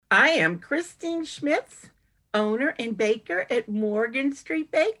I am Christine Schmitz, owner and baker at Morgan Street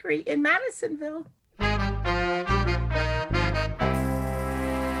Bakery in Madisonville.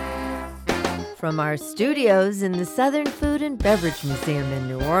 From our studios in the Southern Food and Beverage Museum in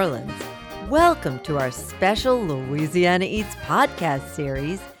New Orleans, welcome to our special Louisiana Eats podcast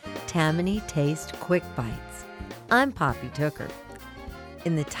series, Tammany Taste Quick Bites. I'm Poppy Tooker.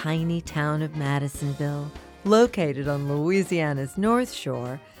 In the tiny town of Madisonville, located on Louisiana's North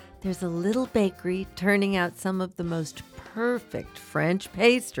Shore, there's a little bakery turning out some of the most perfect French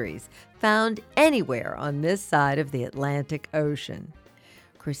pastries found anywhere on this side of the Atlantic Ocean.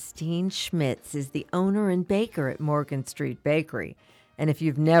 Christine Schmitz is the owner and baker at Morgan Street Bakery, and if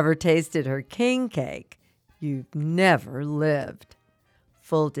you've never tasted her king cake, you've never lived.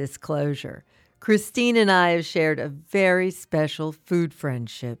 Full disclosure, Christine and I have shared a very special food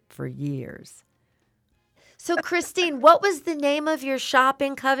friendship for years. So, Christine, what was the name of your shop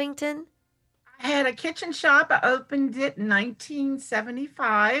in Covington? I had a kitchen shop. I opened it in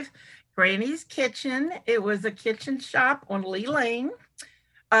 1975, Granny's Kitchen. It was a kitchen shop on Lee Lane.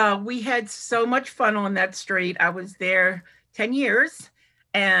 We had so much fun on that street. I was there 10 years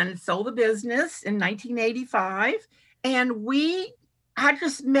and sold the business in 1985. And I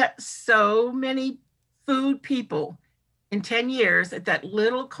just met so many food people in 10 years at that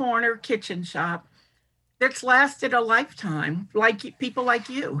little corner kitchen shop that's lasted a lifetime, like people like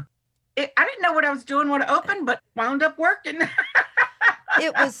you. I didn't know what I was doing when I opened, but wound up working.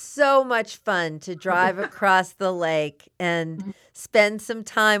 It was so much fun to drive across the lake and spend some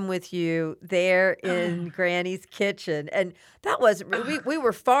time with you there in Granny's kitchen. And that wasn't we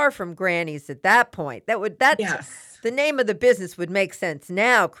were far from Granny's at that point. Yes. The name of the business would make sense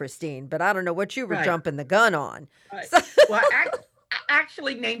now, Christine, but I don't know what you were jumping the gun on. Right. Well, I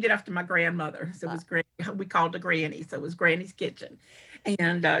actually named it after my grandmother. So it was we called it Granny. So it was Granny's Kitchen.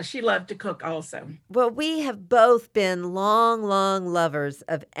 And she loved to cook also. Well, we have both been long, long lovers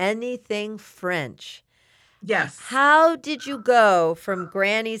of anything French. Yes. How did you go from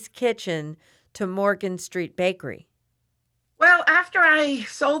Granny's Kitchen to Morgan Street Bakery? Well, after I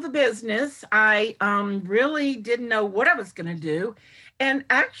sold the business, I really didn't know what I was going to do. And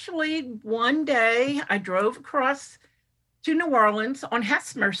actually, one day I drove across to New Orleans on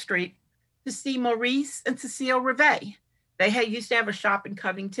Hesmer Street to see Maurice and Cecile Rivet. They used to have a shop in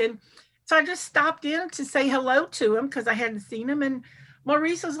Covington. So I just stopped in to say hello to him because I hadn't seen him. And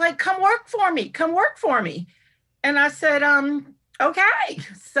Maurice was like, come work for me. Come work for me. And I said, okay.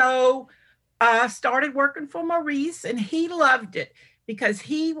 So I started working for Maurice, and he loved it because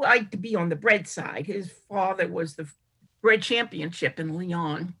he liked to be on the bread side. His father was the bread championship in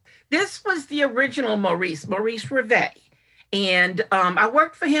Lyon. This was the original Maurice Rivet. And I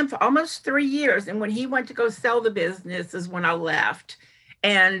worked for him for almost 3 years. And when he went to go sell the business is when I left.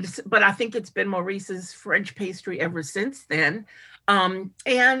 But I think it's been Maurice's French pastry ever since then.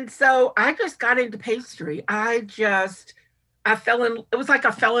 And so I just got into pastry. It was like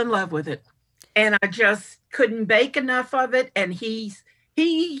I fell in love with it. And I just couldn't bake enough of it. And he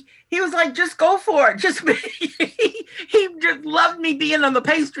was like, just go for it. He just loved me being on the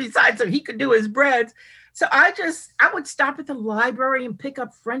pastry side so he could do his breads. So I would stop at the library and pick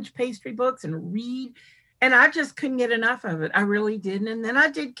up French pastry books and read, and I just couldn't get enough of it. I really didn't. And then I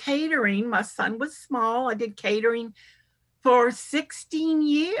did catering. My son was small. I did catering for 16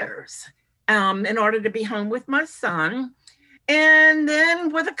 years in order to be home with my son. And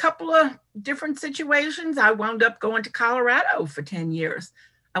then with a couple of different situations, I wound up going to Colorado for 10 years.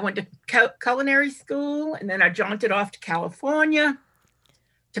 I went to culinary school, and then I jaunted off to California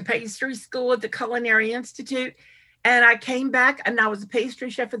to pastry school at the Culinary Institute. And I came back and I was a pastry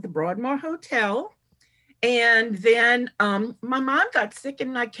chef at the Broadmoor Hotel. And then my mom got sick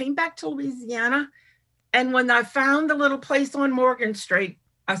and I came back to Louisiana. And when I found the little place on Morgan Street,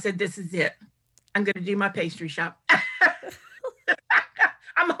 I said, this is it. I'm going to do my pastry shop.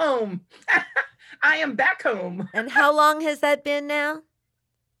 I'm home. I am back home. And how long has that been now?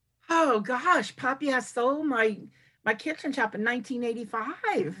 Oh, gosh. Poppy, I sold my kitchen shop in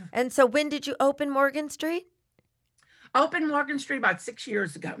 1985. And so when did you open Morgan Street? Opened Morgan Street about 6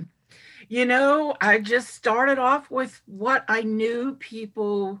 years ago. You know, I just started off with what I knew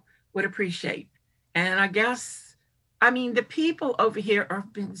people would appreciate. And I guess, the people over here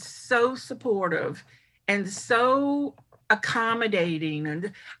have been so supportive and so accommodating.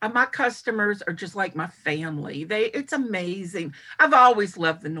 And my customers are just like my family. It's amazing. I've always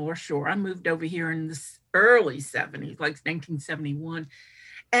loved the North Shore. I moved over here in the early 70s, like 1971.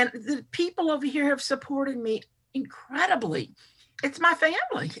 And the people over here have supported me incredibly. it's my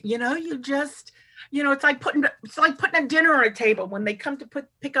family. You just, it's like putting a dinner on a table. When they come to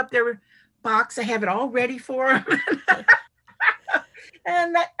pick up their box, I have it all ready for them.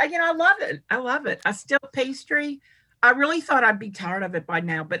 And that, I love it. I love it. I still pastry. I really thought I'd be tired of it by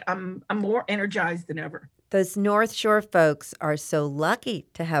now, but I'm more energized than ever. Those North Shore folks are so lucky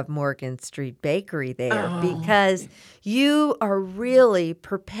to have Morgan Street Bakery there because you are really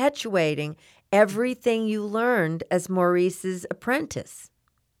perpetuating everything you learned as Maurice's apprentice.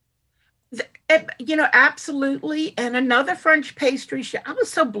 Absolutely. And another French pastry chef. I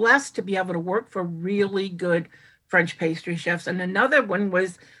was so blessed to be able to work for really good French pastry chefs. And another one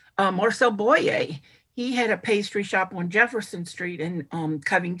was Marcel Boyer. He had a pastry shop on Jefferson Street in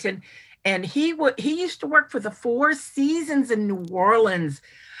Covington. And he used to work for the Four Seasons in New Orleans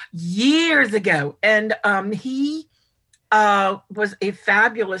years ago. And he was a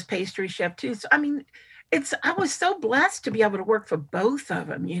fabulous pastry chef too. So, I was so blessed to be able to work for both of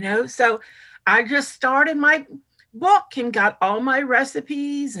them, So I just started my book and got all my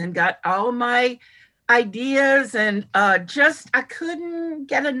recipes and got all my ideas, and I couldn't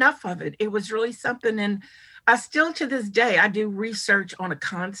get enough of it. It was really something. And I still, to this day, I do research on a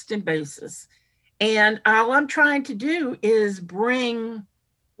constant basis. And all I'm trying to do is bring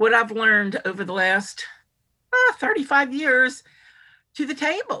what I've learned over the last 35 years to the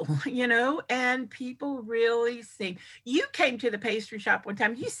table, and people really see. You came to the pastry shop one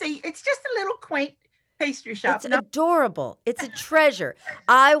time. You see, it's just a little quaint pastry shop. It's adorable. It's a treasure.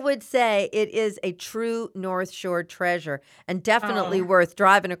 I would say it is a true North Shore treasure, and definitely worth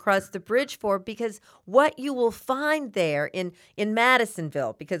driving across the bridge for, because what you will find there in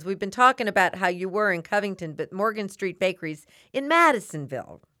Madisonville, because we've been talking about how you were in Covington, but Morgan Street Bakery's in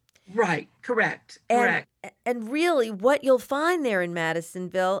Madisonville. Right. Correct. And really what you'll find there in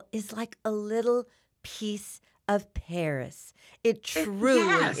Madisonville is like a little piece of Paris. It truly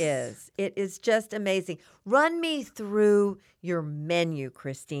is. It is just amazing. Run me through your menu,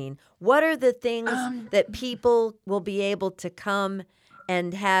 Christine. What are the things that people will be able to come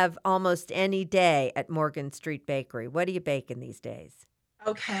and have almost any day at Morgan Street Bakery? What are you baking these days?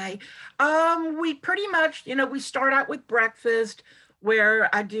 Okay. We pretty much, we start out with breakfast, where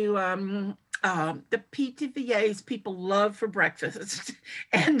I do the PTVAs people love for breakfast.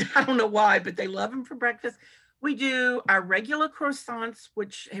 And I don't know why, but they love them for breakfast. We do our regular croissants,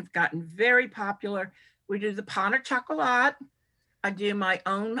 which have gotten very popular. We do the pain au chocolat. I do my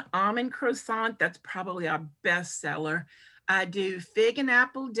own almond croissant. That's probably our best seller. I do fig and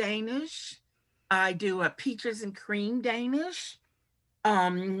apple Danish. I do a peaches and cream Danish.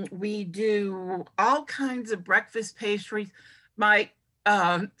 We do all kinds of breakfast pastries.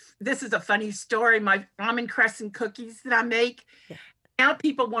 This is a funny story. My almond crescent cookies that I make, now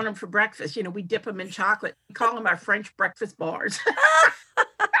people want them for breakfast. We dip them in chocolate. We call them our French breakfast bars.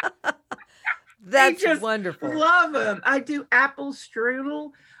 That's wonderful. Love them. I do apple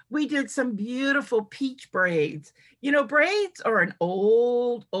strudel. We did some beautiful peach braids. Braids are an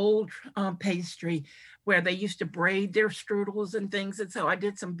old pastry where they used to braid their strudels and things. And so I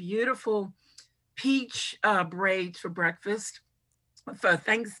did some beautiful peach braids for breakfast. For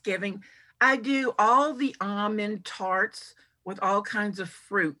Thanksgiving, I do all the almond tarts with all kinds of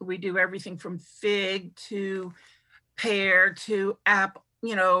fruit. We do everything from fig to pear to apple,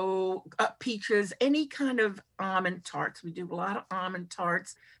 peaches, any kind of almond tarts. We do a lot of almond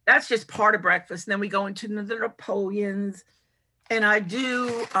tarts. That's just part of breakfast. And then we go into the Napoleons, and I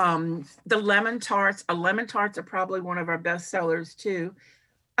do the lemon tarts. Lemon tarts are probably one of our best sellers too.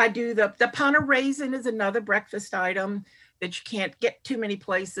 I do the pain au raisin is another breakfast item that you can't get too many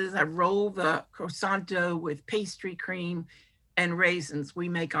places. I roll the croissant dough with pastry cream and raisins. We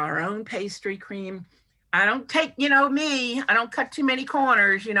make our own pastry cream. I don't take, I don't cut too many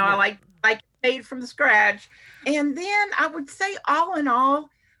corners. I like made from scratch. And then I would say, all in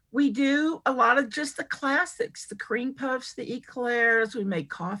all, we do a lot of just the classics, the cream puffs, the eclairs. We make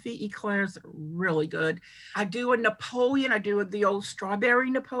coffee eclairs, really good. I do a Napoleon. I do the old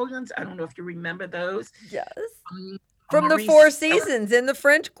strawberry Napoleons. I don't know if you remember those. Yes. From the Four Seasons in the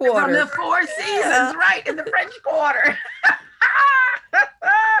French Quarter. From the Four Seasons, right, in the French Quarter.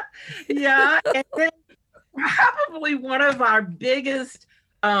 Yeah. And then probably one of our biggest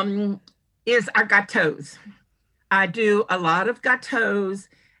is our gâteaux. I do a lot of gâteaux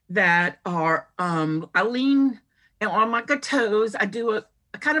that are, I lean on my gâteaux. I do a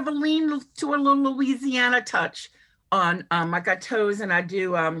kind of a lean to a little Louisiana touch on my gâteaux. And I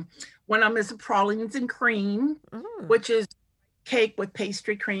do one of them is a pralines and cream, which is cake with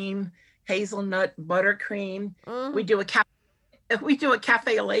pastry cream, hazelnut, buttercream. We do a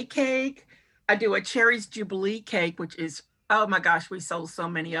cafe au lait cake. I do a cherries jubilee cake, which is Oh my gosh, we sold so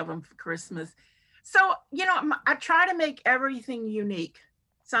many of them for Christmas. So, I try to make everything unique,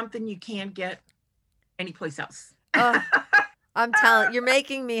 something you can't get anyplace else. Oh, I'm telling you're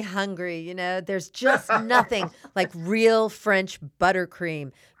making me hungry, there's just nothing like real French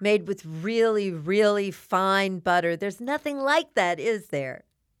buttercream made with really, really fine butter. There's nothing like that, is there?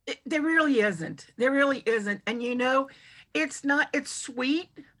 There really isn't. There really isn't. And it's not, it's sweet,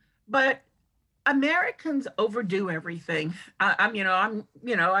 but Americans overdo everything. I don't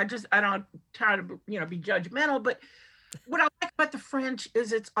try to, be judgmental, but what I like about the French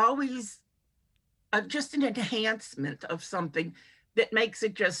is it's always just an enhancement of something that makes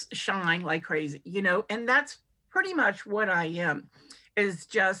it just shine like crazy, and that's pretty much what I am, is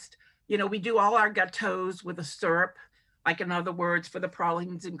just, we do all our gâteaux with a syrup. Like, in other words, for the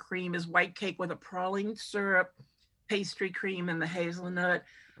pralines and cream is white cake with a praline syrup, pastry cream and the hazelnut.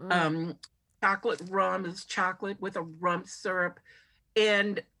 Mm. Um, Chocolate rum is chocolate with a rum syrup.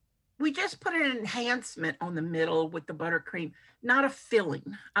 And we just put an enhancement on the middle with the buttercream, not a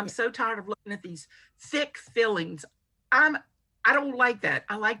filling. I'm so tired of looking at these thick fillings. I don't like that.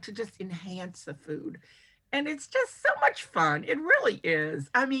 I like to just enhance the food. And it's just so much fun. It really is.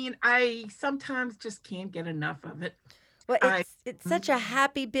 I mean, I sometimes just can't get enough of it. Well, I it's such a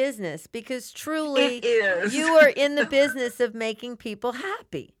happy business because It truly is. you are in the business of making people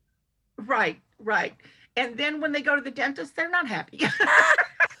happy. Right, right. And then when they go to the dentist, they're not happy.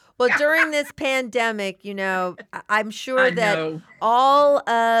 Well, during this pandemic, I'm sure I that know. all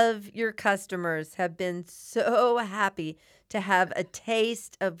of your customers have been so happy to have a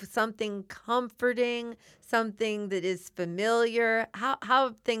taste of something comforting, something that is familiar. How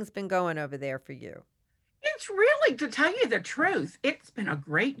have things been going over there for you? It's really, to tell you the truth, it's been a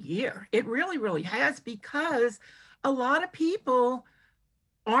great year. It really, really has, because a lot of people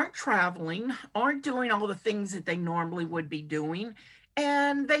aren't traveling, aren't doing all the things that they normally would be doing.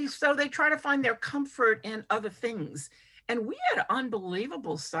 And they try to find their comfort in other things. And we had an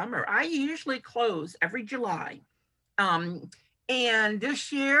unbelievable summer. I usually close every July. Um, and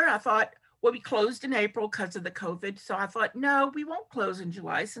this year I thought, well, we closed in April because of the COVID. So I thought, no, we won't close in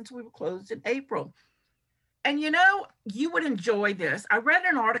July since we were closed in April. And you would enjoy this. I read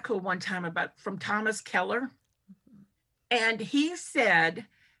an article one time from Thomas Keller, and he said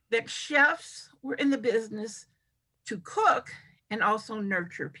that chefs were in the business to cook and also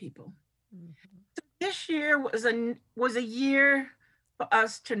nurture people. Mhm. So this year was a year for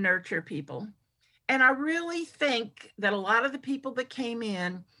us to nurture people. And I really think that a lot of the people that came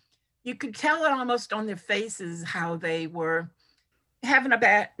in, you could tell it almost on their faces how they were having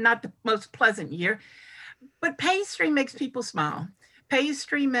not the most pleasant year. But pastry makes people smile.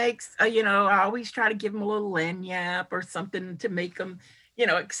 Pastry makes, I always try to give them a little lagniappe or something to make them,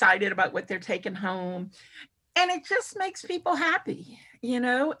 excited about what they're taking home. And it just makes people happy.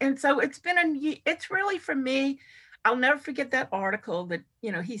 And so it's really, for me, I'll never forget that article that,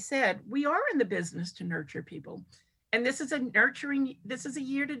 he said, we are in the business to nurture people. And this is a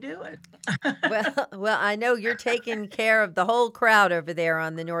year to do it. Well, I know you're taking care of the whole crowd over there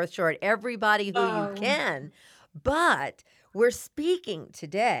on the North Shore, everybody who you Oh, can. But we're speaking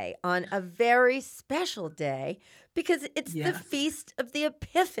today on a very special day because it's the yes, Feast of the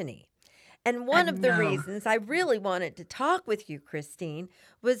Epiphany. And I one of the know. reasons I really wanted to talk with you, Christine,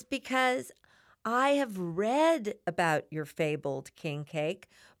 was because I have read about your fabled king cake,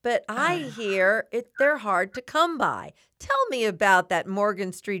 but I hear they're hard to come by. Tell me about that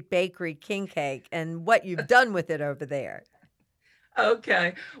Morgan Street Bakery king cake and what you've done with it over there.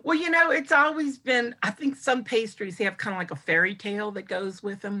 Okay. Well, it's always been, I think some pastries have kind of like a fairy tale that goes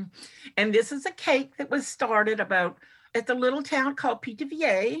with them. And this is a cake that was started at the little town called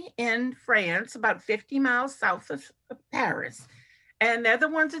Pithiviers in France, about 50 miles south of Paris. And they're the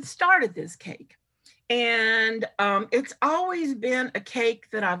ones that started this cake. And it's always been a cake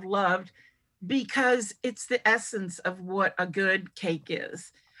that I've loved because it's the essence of what a good cake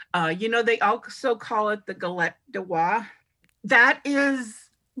is. They also call it the galette de roi. That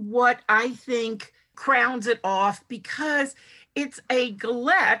is what I think crowns it off, because it's a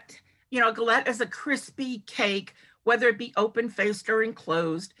galette. A galette is a crispy cake, whether it be open faced or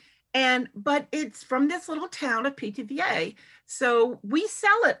enclosed. But it's from this little town of Pithiviers. So we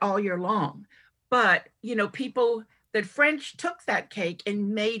sell it all year long. But, the French took that cake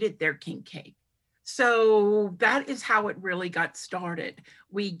and made it their king cake. So that is how it really got started.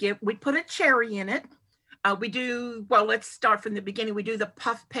 We put a cherry in it. Let's start from the beginning. We do the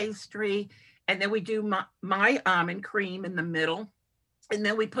puff pastry, and then we do my almond cream in the middle. And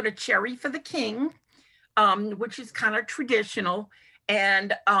then we put a cherry for the king, which is kind of traditional.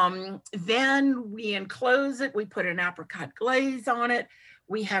 And then we enclose it. We put an apricot glaze on it.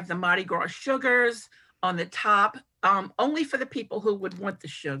 We have the Mardi Gras sugars on the top, only for the people who would want the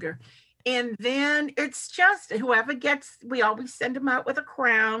sugar. And then it's just whoever gets, we always send them out with a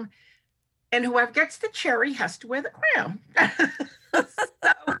crown. And whoever gets the cherry has to wear the crown. So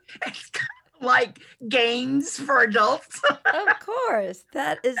it's kind of like games for adults. Of course.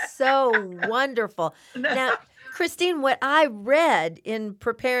 That is so wonderful. Now, Christine, what I read in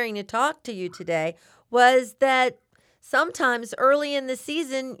preparing to talk to you today was that sometimes early in the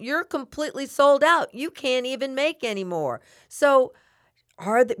season, you're completely sold out. You can't even make any more. So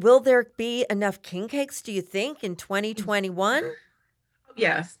will there be enough king cakes, do you think, in 2021?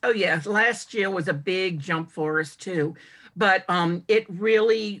 Yes. Oh, yes. Last year was a big jump for us too, but it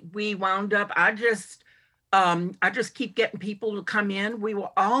really we wound up. I just keep getting people to come in. We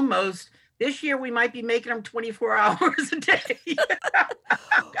will almost this year. We might be making them 24 hours a day.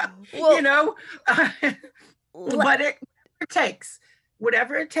 Well, you know, but it takes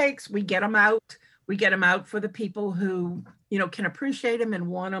whatever it takes. We get them out. We get them out for the people who can appreciate them and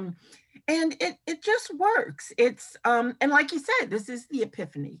want them. And it just works. It's and like you said, this is the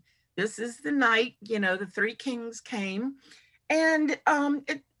Epiphany. This is the night, the three kings came. And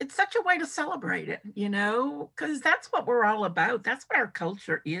it's such a way to celebrate it, because that's what we're all about. That's what our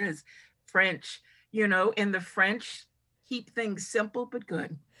culture is. French, and the French keep things simple but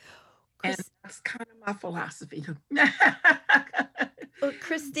good. And that's kind of my philosophy. Well,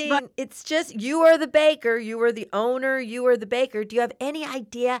 Christine, it's just you are the baker, you are the owner, you are the baker. Do you have any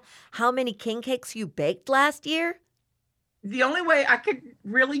idea how many king cakes you baked last year? The only way I could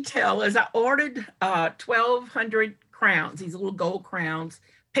really tell is I ordered 1,200 crowns, these little gold crowns,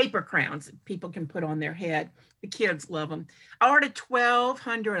 paper crowns that people can put on their head. The kids love them. I ordered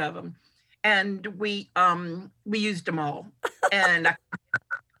 1,200 of them, and we used them all. And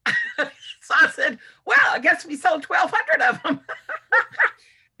so I said, well, I guess we sold 1,200 of them.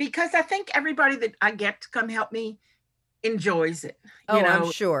 Because I think everybody that I get to come help me enjoys it.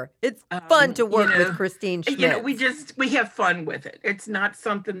 I'm sure. It's fun to work with Christine Schmitz. We have fun with it. It's not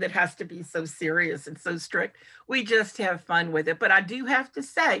something that has to be so serious and so strict. We just have fun with it. But I do have to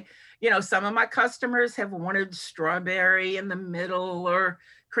say, some of my customers have wanted strawberry in the middle or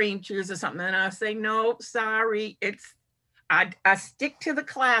cream cheese or something. And I say, no, sorry. I stick to the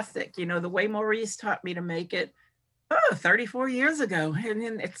classic, the way Maurice taught me to make it 34 years ago. And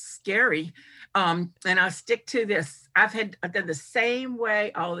then it's scary. And I stick to this. I've done the same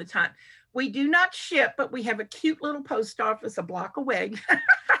way all the time. We do not ship, but we have a cute little post office a block away.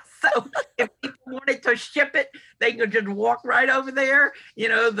 So if people wanted to ship it, they could just walk right over there.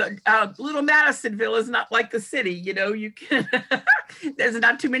 The little Madisonville is not like the city. You can, there's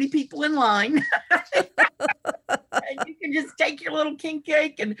not too many people in line. And you can just take your little king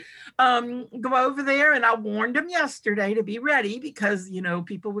cake and go over there. And I warned them yesterday to be ready because,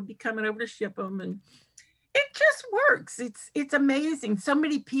 people would be coming over to ship them. And it just works. It's amazing. So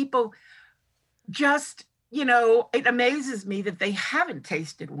many people just, it amazes me that they haven't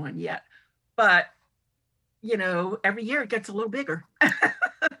tasted one yet. But, every year it gets a little bigger.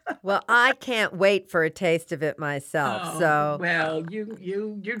 Well, I can't wait for a taste of it myself. So well,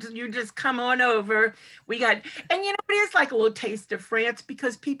 you just come on over. We got, and it is like a little taste of France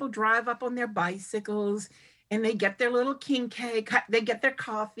because people drive up on their bicycles and they get their little king cake, they get their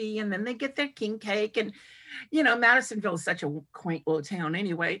coffee, and then they get their king cake. And Madisonville is such a quaint little town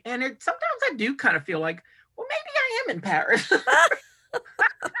anyway. And sometimes I do kind of feel like, well, maybe I am in Paris.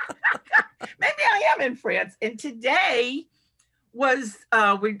 Maybe I am in France. And today was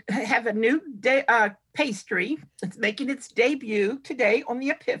we have a new pastry. It's making its debut today on the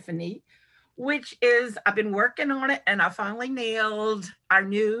Epiphany, which is, I've been working on it and I finally nailed our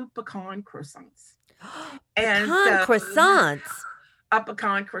new pecan croissants. And croissants. A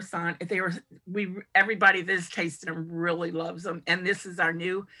pecan croissant. Everybody that's tasted them really loves them. And this is our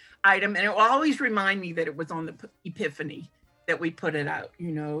new item. And it will always remind me that it was on the Epiphany that we put it out,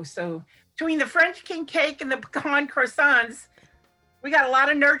 So between the French king cake and the pecan croissants, we got a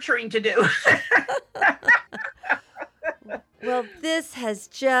lot of nurturing to do. Well, this has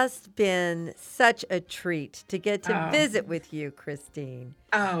just been such a treat to get to visit with you, Christine.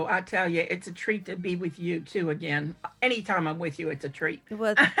 Oh, I tell you, it's a treat to be with you too again. Anytime I'm with you, it's a treat.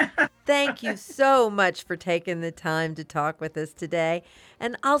 Well, thank you so much for taking the time to talk with us today.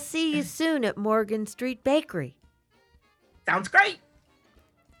 And I'll see you soon at Morgan Street Bakery. Sounds great.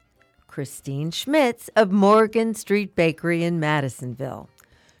 Christine Schmitz of Morgan Street Bakery in Madisonville.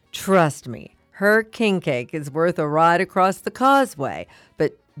 Trust me, Her king cake is worth a ride across the causeway,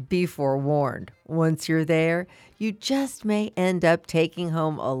 but be forewarned, once you're there, you just may end up taking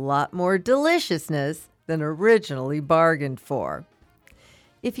home a lot more deliciousness than originally bargained for.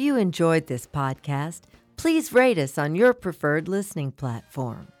 If you enjoyed this podcast, please rate us on your preferred listening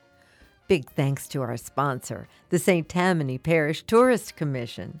platform. Big thanks to our sponsor, the St. Tammany Parish Tourist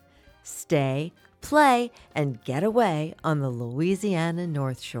Commission. Stay, play, and get away on the Louisiana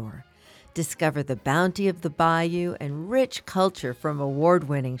North Shore. Discover the bounty of the bayou and rich culture from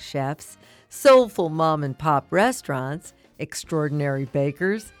award-winning chefs, soulful mom-and-pop restaurants, extraordinary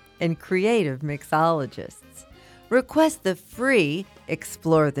bakers, and creative mixologists. Request the free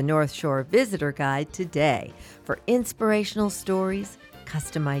Explore the North Shore Visitor Guide today for inspirational stories,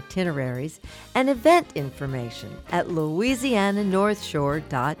 custom itineraries, and event information at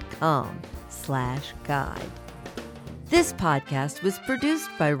louisiananorthshore.com/guide. This podcast was produced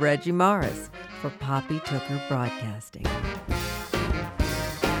by Reggie Morris for Poppy Tooker Broadcasting.